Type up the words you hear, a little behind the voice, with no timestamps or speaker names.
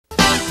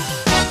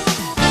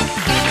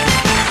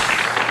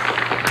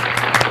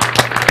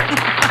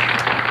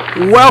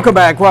Welcome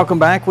back, welcome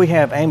back. We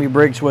have Amy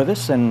Briggs with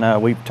us,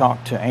 and we've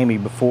talked to Amy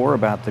before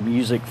about the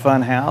Music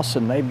Fun House,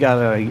 and they've got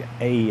a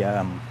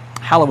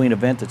Halloween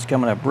event that's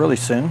coming up really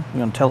soon. You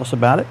want to tell us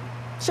about it?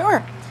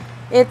 Sure.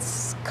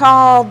 It's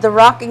called The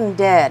Rocking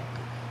Dead,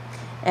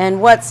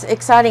 and what's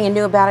exciting and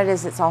new about it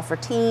is it's all for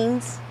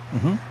teens.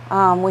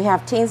 We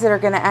have teens that are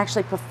going to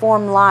actually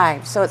perform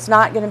live, so it's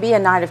not going to be a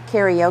night of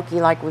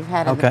karaoke like we've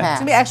had in the past. It's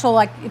going to be actual,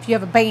 like if you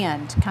have a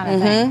band kind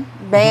of thing.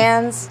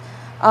 Bands,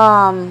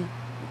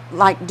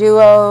 like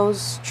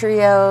duos,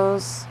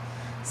 trios.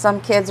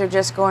 Some kids are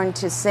just going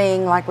to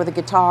sing like with a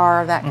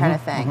guitar, that kind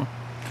of thing.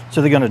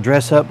 So they're going to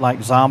dress up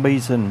like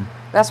zombies, and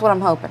that's what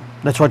I'm hoping.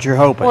 that's what you're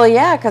hoping? Well,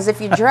 yeah, because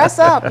if you dress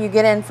up, you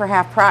get in for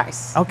half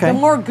price. Okay. The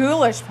more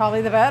ghoulish,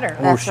 probably the better.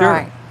 Well, That's sure.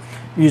 right.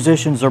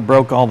 Musicians are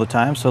broke all the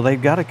time, so they've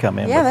got to come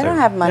in. Yeah, with they don't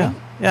their- have money.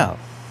 Yeah,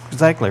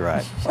 exactly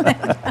right.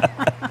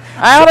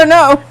 I don't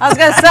know. I was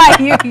going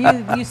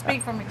to say, you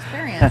speak from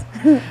experience.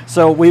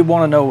 So we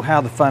want to know how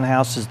the Fun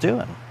House is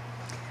doing.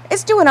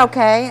 It's doing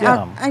okay.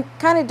 Yeah. It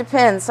kind of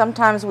depends.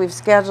 Sometimes we've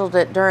scheduled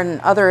it during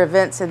other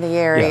events in the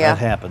area. Yeah, that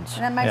happens.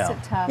 And that makes Yeah.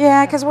 it tough.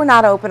 Yeah, because we're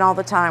not open all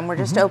the time. We're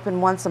just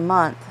open once a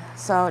month.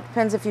 So it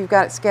depends if you've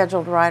got it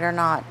scheduled right or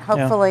not.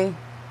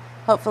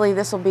 Hopefully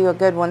this will be a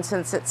good one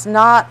since it's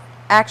not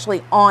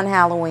actually on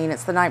Halloween.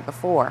 It's the night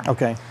before.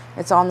 Okay.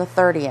 It's on the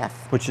 30th.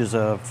 Which is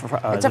a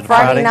It's a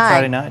Friday night.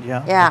 Friday night,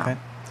 yeah. Yeah. Okay.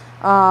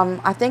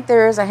 I think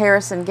there is a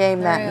Harrison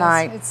game There that is.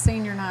 night. It's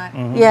senior night.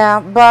 Yeah,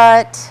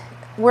 but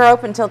we're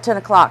open till 10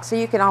 o'clock, so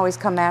you can always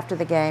come after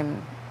the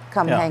game,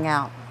 come Yeah. hang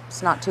out.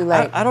 It's not too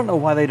late. I don't know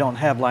why they don't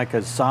have like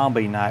a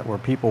zombie night where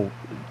people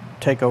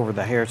take over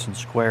the Harrison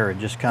Square and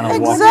just kind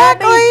of walk.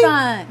 Exactly.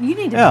 That'd be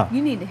fun. Yeah.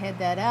 You need to head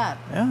that up.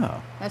 Yeah.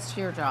 That's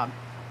your job.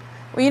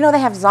 Well, you know they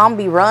have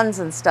zombie runs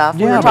and stuff.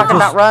 We Yeah, were but talking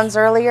just- about runs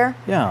earlier.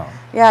 Yeah.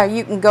 Yeah,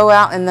 you can go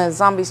out and the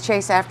zombies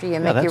chase after you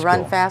and Yeah, make you that's run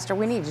cool. faster.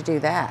 We need to do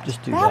that.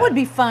 Just do That would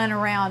be fun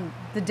around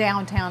the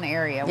downtown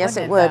area. Yes,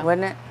 it wouldn't would, though?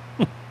 wouldn't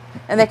it?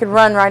 And they could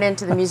run right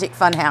into the Music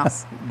Fun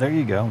House. There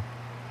you go.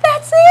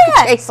 That's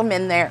it. Chase them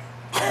in there.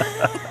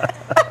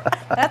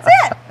 That's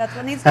it. That's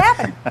what needs to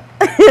happen.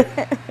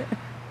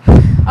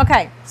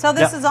 Okay, so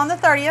this Yep. is on the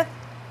 30th,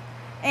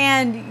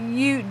 and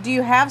do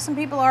you have some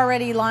people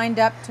already lined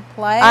up to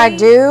play? I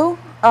do.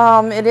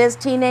 It is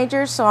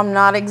teenagers, so I'm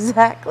not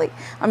exactly.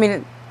 I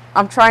mean,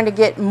 I'm trying to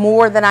get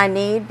more than I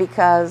need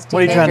because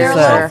What are you trying to They're a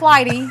teenagers say? little are.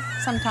 flighty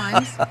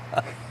sometimes.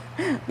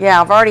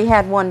 Yeah, I've already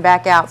had one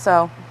back out,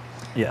 so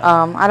Yeah.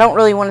 I don't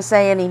really want to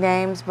say any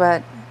names,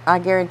 but I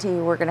guarantee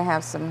you we're going to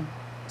have some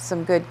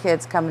good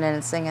kids coming in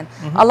and singing.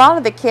 A lot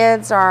of the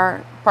kids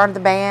are part of the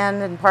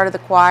band and part of the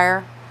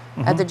choir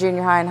at the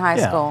junior high and high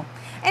Yeah. school.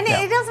 And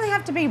Yeah. it doesn't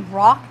have to be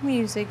rock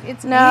music.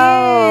 It's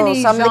No,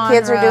 any some of the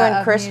kids are genre doing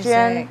of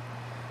Christian.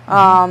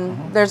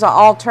 music. There's an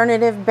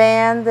alternative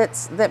band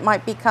that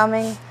might be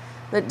coming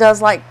that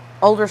does like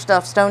older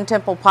stuff, Stone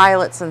Temple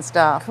Pilots and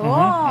stuff.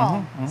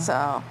 Cool.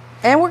 So,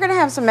 and we're going to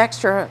have some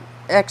extra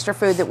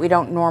food that we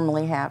don't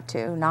normally have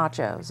too,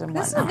 nachos and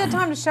This is a whatnot. good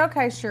time to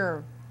showcase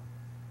your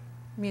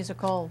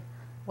musical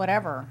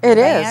whatever. It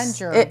band, is.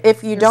 your-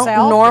 If you don't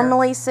yourself, or-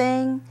 normally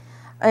sing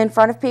in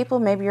front of people,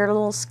 maybe you're a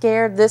little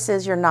scared, this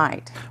is your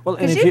night. Well,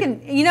 and Because if you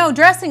can,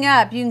 dressing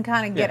up, you can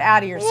kind of get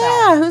out of yourself.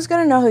 Yeah, who's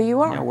going to know who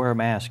you are? wear a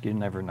mask, you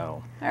never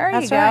know. There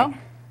That's you go. right.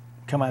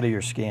 Come out of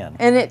your skin.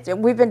 And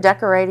we've been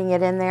decorating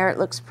it in there. It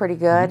looks pretty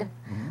good.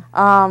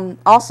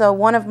 Also,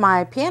 one of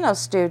my piano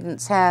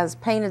students has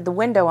painted the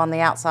window on the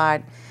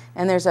outside,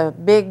 and there's a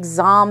big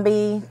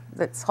zombie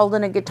that's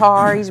holding a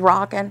guitar. He's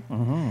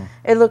rocking.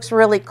 It looks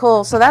really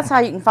cool. So that's how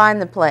you can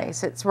find the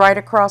place. It's right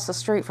across the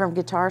street from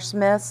Guitar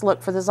Smith's.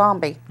 Look for the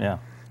zombie. Yeah.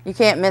 You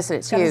can't miss it.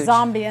 It's Got a huge.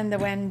 zombie in the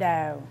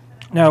window.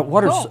 Now,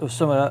 what are Cool.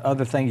 some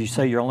other things? You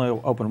say you're only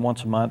open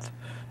once a month.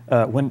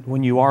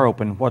 When you are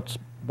open,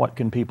 what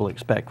can people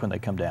expect when they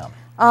come down?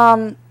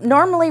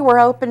 Normally we're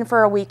open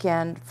for a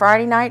weekend.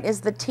 Friday night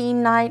is the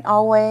teen night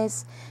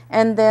always,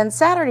 and then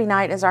Saturday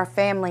night is our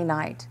family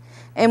night.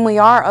 And we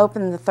are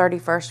open the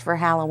 31st for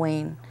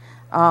Halloween.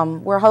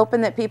 We're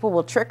hoping that people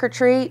will trick or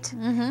treat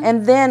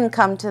and then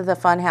come to the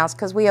fun house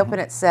because we open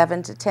at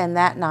 7 to 10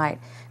 that night.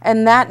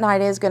 And that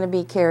night is going to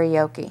be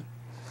karaoke.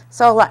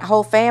 So like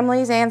whole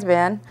families, Ann's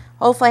been,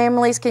 whole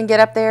families can get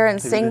up there and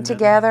Have you sing been there?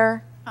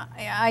 together.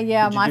 Yeah, Did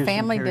you my do some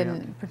family karaoke?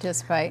 didn't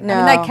participate. I No.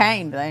 mean, they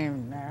came, but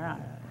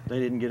They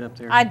didn't get up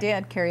there. I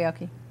did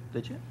karaoke.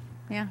 Did you?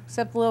 Yeah,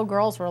 except the little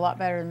girls were a lot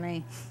better than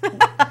me.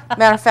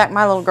 Matter of fact,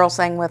 my little girl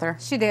sang with her.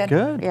 She did.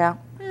 Good. Yeah.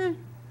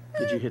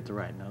 Did you hit the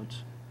right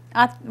notes?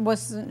 I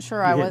wasn't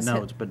sure I You hit was.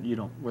 notes, but you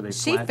don't. Were they?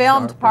 She flat,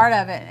 filmed sharp, or- part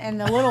of it, and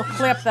the little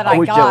clip that I I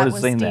wish I got would've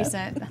was seen that.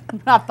 decent.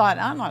 I thought,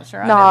 I'm not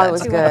sure I No, did that it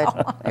was too good.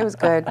 well. It was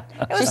good.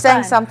 was She sang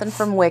fun. something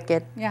from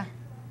Wicked. Yeah.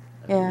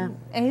 Yeah.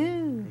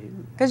 Ooh.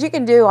 Because you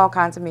can do all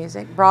kinds of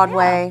music.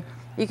 Broadway.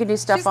 You can do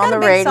stuff She's on got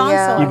the a big song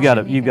radio.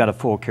 selection. You've got a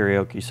full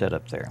karaoke set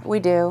up there. We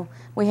do.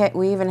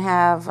 We even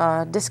have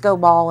a disco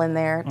ball in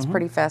there. It's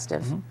pretty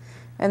festive.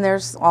 And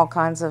there's all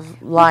kinds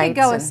of We lights. could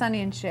go with and-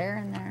 Sonny and Cher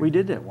in there. We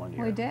did that one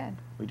year. We did.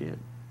 We did.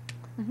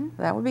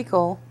 That would be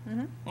cool.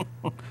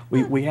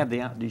 We have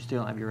the do you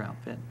still have your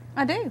outfit?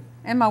 I do.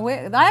 And my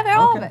wig. I have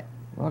all of it.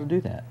 We ought to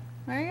do that.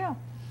 There you go.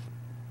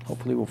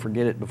 Hopefully we'll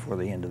forget it before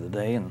the end of the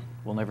day and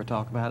we'll never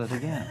talk about it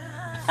again.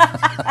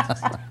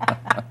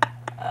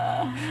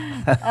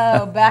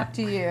 Oh, back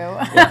to you.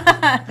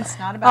 It's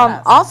not about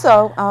us.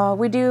 Also,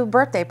 we do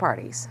birthday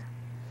parties.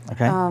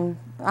 Okay.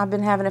 I've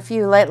been having a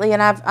few lately,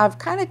 and I've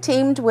kind of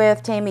teamed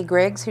with Tammy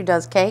Griggs, who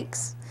does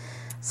cakes.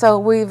 So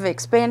we've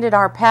expanded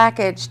our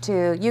package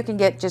to, you can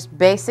get just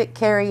basic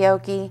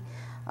karaoke,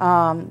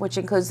 which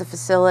includes the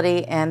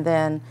facility, and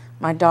then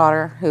my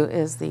daughter, who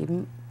is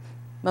the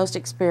most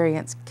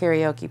experienced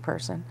karaoke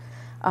person,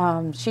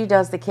 she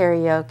does the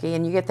karaoke,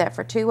 and you get that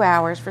for 2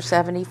 hours for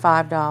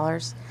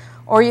 $75.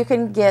 Or you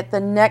can get the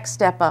next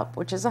step up,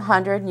 which is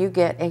 $100, and you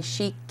get a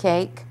chic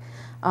cake,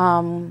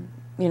 you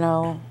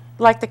know,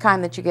 like the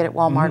kind that you get at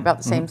Walmart, about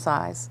the same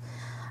size.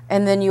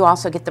 And then you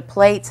also get the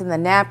plates and the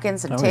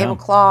napkins and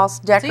tablecloths,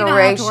 decorations. So you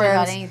don't have to worry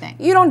about anything.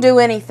 You don't do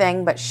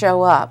anything but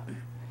show up.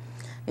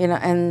 You know,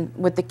 and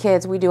with the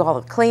kids, we do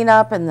all the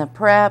cleanup and the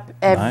prep,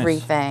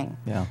 everything.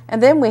 Nice. Yeah.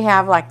 And then we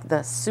have like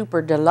the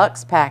super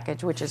deluxe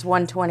package, which is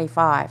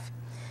 $125,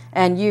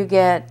 and you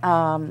get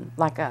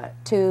like a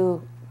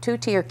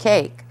two-tier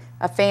cake,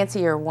 a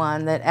fancier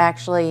one that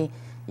actually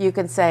you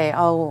can say,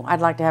 oh, I'd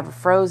like to have a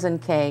frozen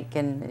cake,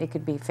 and it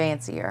could be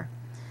fancier.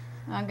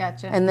 I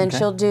gotcha. And then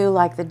she'll do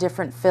like the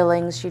different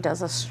fillings. She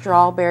does a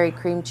strawberry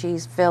cream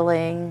cheese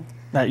filling.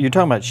 Now you're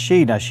talking about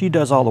she. Now she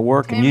does all the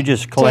work, and you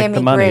just collect Tammy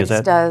the money. Griggs Is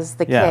that? does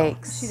the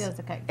cakes. She does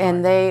the cake.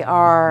 And they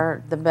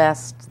are the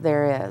best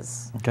there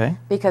is. Okay.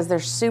 Because they're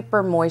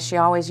super moist. She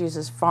always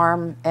uses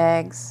farm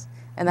eggs,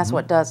 and that's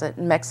what does it.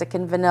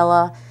 Mexican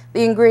vanilla.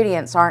 The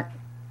ingredients aren't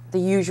the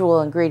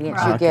usual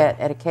ingredients you get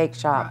at a cake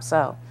shop,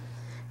 so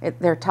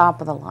they're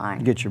top of the line.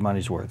 You get your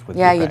money's worth with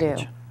Yeah, your you do.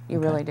 package. You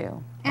really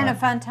do. And a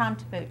fun time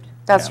to boot.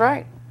 That's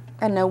right.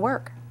 And no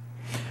work.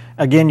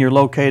 Again, you're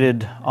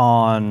located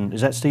on,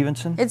 is that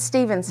Stevenson? It's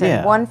Stevenson,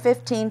 Yeah.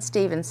 115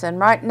 Stevenson,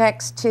 right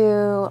next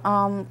to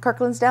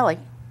Kirkland's Deli.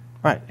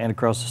 Right, and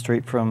across the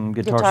street from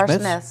Guitar, Guitar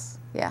Smith's. Smiths.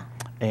 Yeah.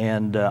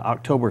 And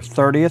October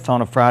 30th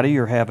on a Friday,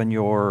 you're having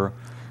your,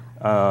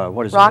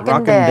 what is Rockin' it?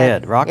 Rockin'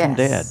 Dead. Dead. Rockin'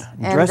 Yes. Dead.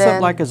 And Dress up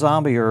then- like a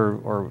zombie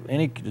or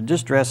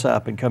just dress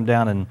up and come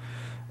down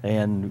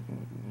and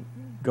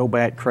go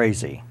bat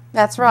crazy.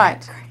 That's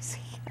right. Crazy.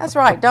 That's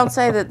right. Don't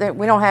say that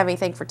we don't have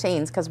anything for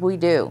teens, because we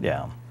do.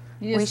 Yeah,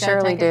 You just We gotta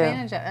surely take do.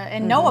 advantage of it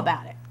and know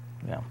about it.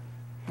 yeah.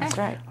 That's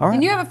right. All right.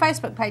 And you have a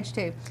Facebook page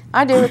too.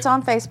 I do. It's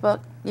on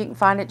Facebook. You can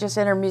find it. Just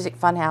enter Music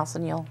Funhouse,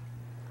 and you'll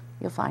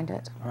find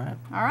it. All right.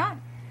 All right.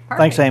 Perfect.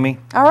 Thanks, Amy.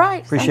 All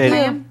right. Appreciate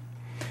Thank it.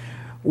 you.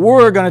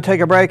 We're going to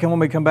take a break, and when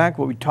we come back,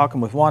 we'll be talking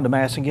with Wanda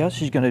Massingill.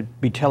 She's going to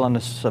be telling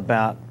us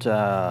about,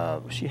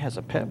 she has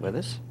a pet with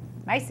us,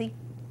 Macy.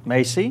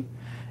 Macy.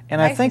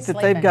 And I think Macy's that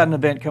they've sleeping. got an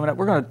event coming up.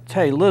 We're going to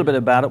tell you a little bit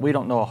about it. We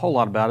don't know a whole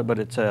lot about it, but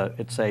it's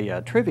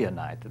a trivia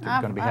night that they're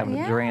going to be having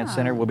at the Durant yeah.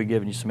 Center. We'll be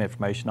giving you some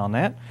information on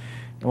that.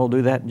 And we'll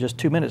do that in just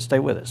 2 minutes. Stay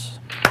with us.